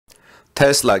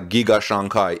Tesla Giga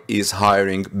Shanghai is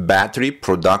hiring battery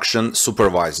production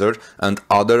supervisor and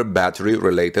other battery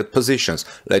related positions.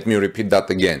 Let me repeat that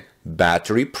again.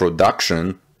 Battery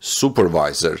production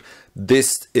supervisor.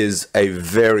 This is a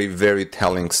very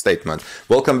telling statement.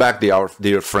 Welcome back,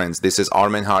 dear friends. This is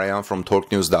Armen Harayan from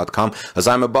TorqueNews.com. As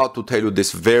I'm about to tell you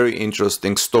this very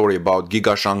interesting story about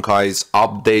Giga Shanghai's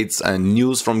updates and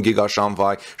news from Giga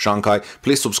Shanghai,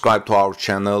 please subscribe to our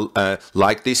channel,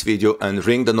 like this video, and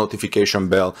ring the notification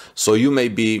bell so you may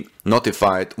be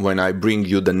notified when I bring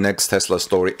you the next Tesla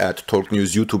story at Torque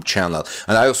News YouTube channel.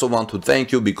 And I also want to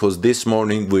thank you because this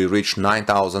morning we reached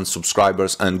 9,000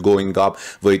 subscribers and going up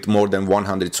with more than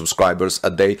 100 subscribers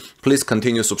a day. Please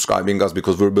continue subscribing us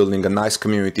because we're building a nice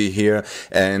community here,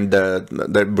 and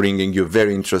they're bringing you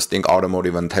very interesting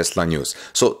automotive and Tesla news.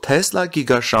 So Tesla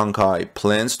Giga Shanghai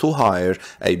plans to hire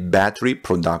a battery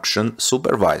production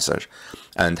supervisor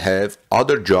and have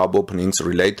other job openings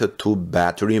related to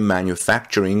battery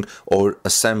manufacturing or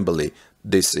assembly.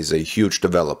 This is a huge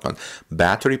development.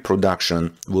 Battery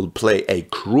production will play a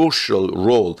crucial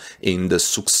role in the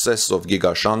success of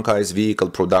Giga Shanghai's vehicle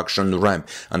production ramp,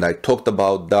 and I talked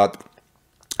about that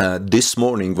this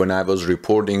morning when I was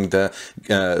reporting the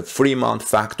Fremont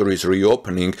factory's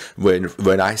reopening,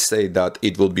 when I say that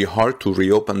it will be hard to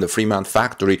reopen the Fremont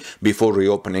factory before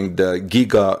reopening the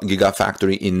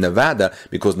Gigafactory in Nevada,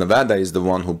 because Nevada is the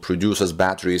one who produces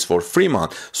batteries for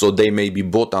Fremont. So they may be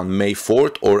bought on May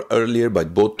 4th or earlier,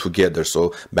 but both together,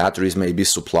 so batteries may be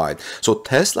supplied. So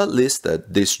Tesla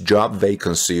listed this job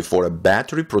vacancy for a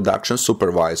battery production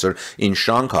supervisor in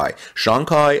Shanghai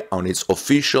on its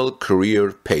official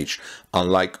career page.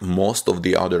 Unlike most of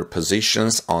the other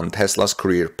positions on Tesla's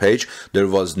career page, there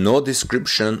was no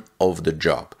description of the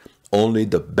job. Only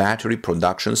the battery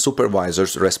production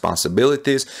supervisor's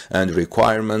responsibilities and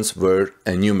requirements were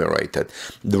enumerated.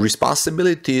 The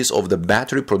responsibilities of the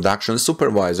battery production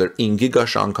supervisor in Giga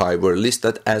Shanghai were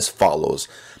listed as follows.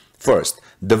 First,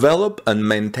 develop and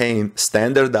maintain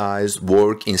standardized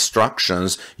work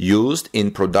instructions used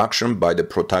in production by the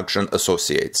production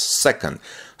associates. Second,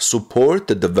 support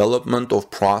the development of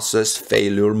process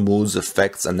failure modes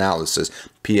effects analysis,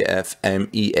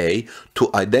 PFMEA,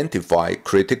 to identify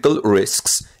critical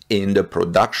risks in the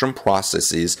production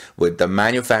processes with the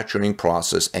manufacturing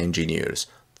process engineers.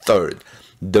 Third,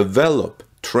 develop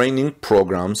training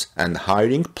programs and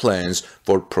hiring plans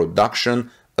for production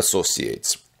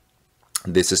associates.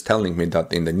 This is telling me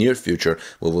that in the near future,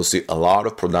 we will see a lot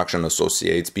of production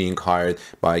associates being hired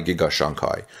by Giga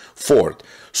Shanghai. Fourth,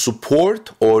 support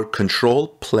or control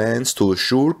plans to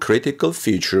assure critical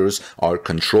features are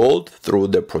controlled through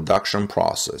the production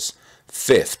process.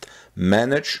 Fifth,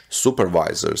 manage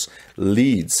supervisors,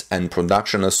 leads, and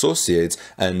production associates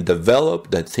and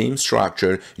develop the team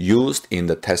structure used in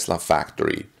the Tesla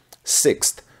factory.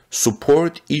 Sixth,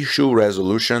 support issue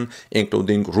resolution,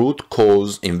 including root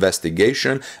cause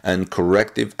investigation and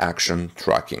corrective action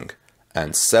tracking.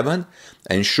 And seven,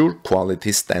 ensure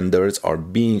quality standards are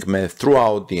being met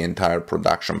throughout the entire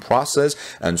production process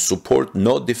and support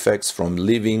no defects from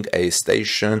leaving a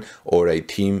station or a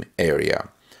team area.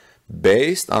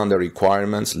 Based on the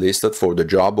requirements listed for the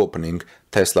job opening,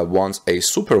 Tesla wants a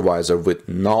supervisor with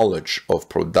knowledge of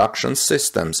production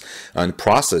systems and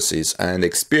processes and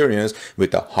experience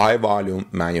with a high-volume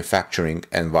manufacturing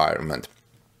environment.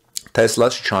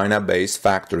 Tesla's China-based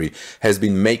factory has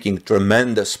been making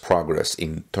tremendous progress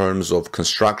in terms of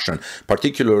construction,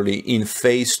 particularly in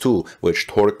Phase 2, which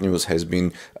Torque News has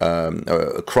been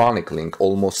chronicling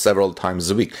almost several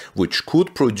times a week, which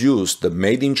could produce the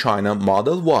Made in China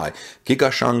Model Y.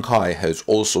 Giga Shanghai has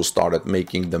also started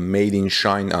making the Made in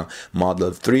China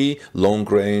Model 3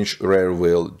 long-range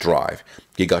rear-wheel drive.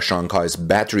 Giga Shanghai's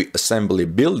battery assembly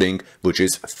building, which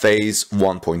is Phase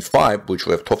 1.5, which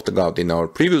we have talked about in our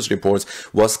previous reports,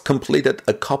 was completed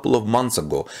a couple of months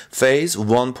ago. Phase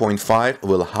 1.5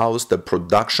 will house the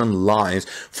production lines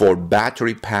for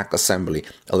battery pack assembly,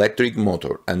 electric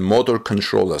motor, and motor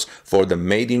controllers for the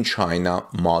Made in China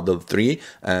Model 3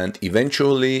 and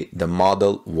eventually the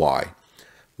Model Y.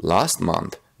 Last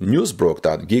month, news broke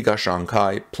that Giga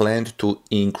Shanghai planned to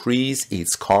increase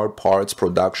its car parts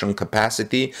production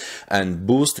capacity and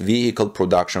boost vehicle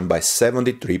production by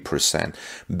 73%.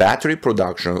 Battery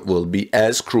production will be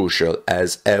as crucial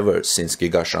as ever since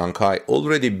Giga Shanghai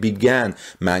already began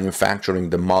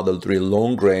manufacturing the Model 3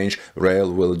 long-range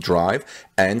rear-wheel drive,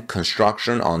 and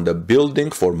construction on the building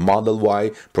for Model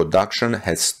Y production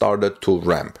has started to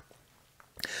ramp.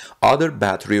 Other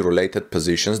battery-related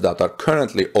positions that are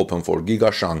currently open for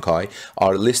Giga Shanghai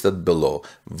are listed below: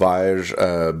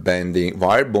 wire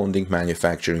bonding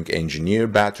manufacturing engineer,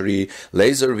 battery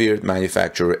laser weird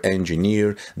manufacturer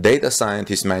engineer, data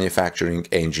scientist manufacturing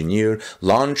engineer,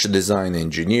 launch design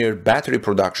engineer, battery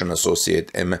production associate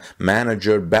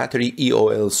manager, battery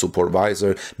EOL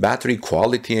supervisor, battery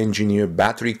quality engineer,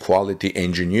 battery quality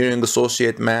engineering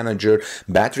associate manager,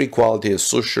 battery quality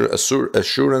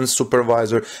assurance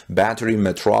supervisor, battery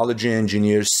metrology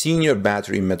engineer, senior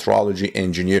battery metrology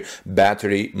engineer,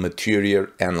 battery material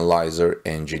analyzer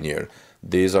engineer.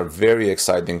 These are very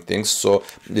exciting things. So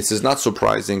this is not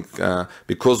surprising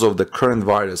because of the current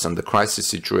virus and the crisis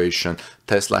situation.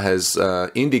 Tesla has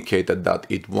indicated that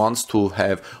it wants to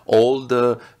have all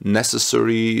the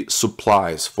necessary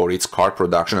supplies for its car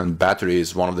production, and battery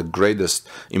is one of the greatest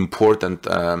important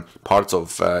parts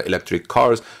of electric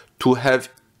cars, to have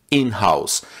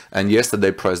in-house. And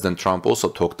yesterday President Trump also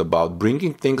talked about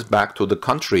bringing things back to the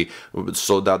country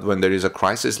so that when there is a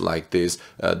crisis like this,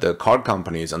 the car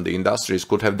companies and the industries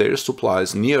could have their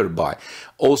supplies nearby.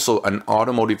 Also, an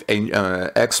automotive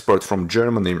expert from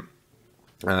Germany,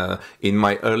 in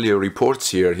my earlier reports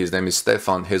here, his name is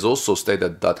Stefan, has also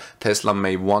stated that Tesla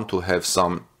may want to have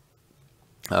some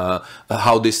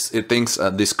how this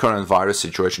current virus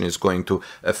situation is going to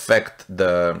affect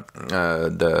the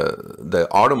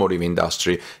automotive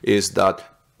industry, is that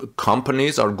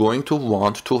companies are going to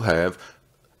want to have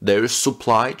their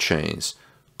supply chains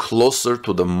closer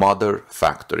to the mother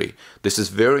factory. This is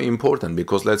very important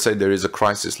because let's say there is a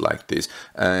crisis like this,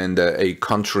 and a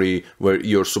country where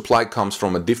your supply comes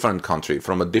from a different country,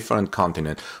 from a different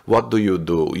continent. What do?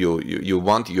 You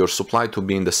want your supply to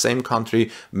be in the same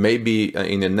country, maybe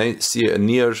in a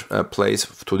near place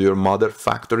to your mother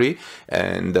factory,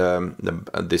 and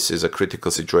this is a critical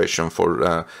situation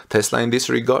for Tesla in this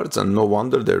regards, and no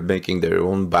wonder they're making their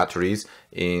own batteries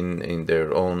in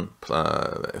their own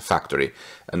factory.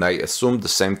 And I assume the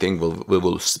same thing we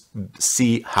will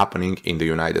see happening in the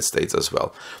United States as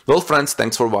well. Well, friends,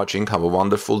 thanks for watching. Have a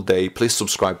wonderful day. Please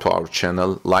subscribe to our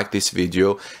channel, like this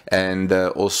video, and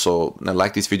also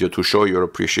like this video to show your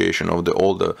appreciation of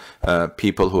all the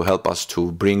people who help us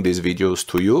to bring these videos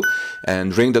to you,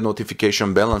 and ring the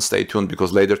notification bell and stay tuned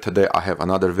because later today I have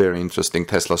another very interesting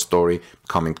Tesla story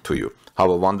coming to you. Have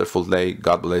a wonderful day.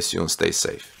 God bless you and stay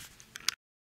safe.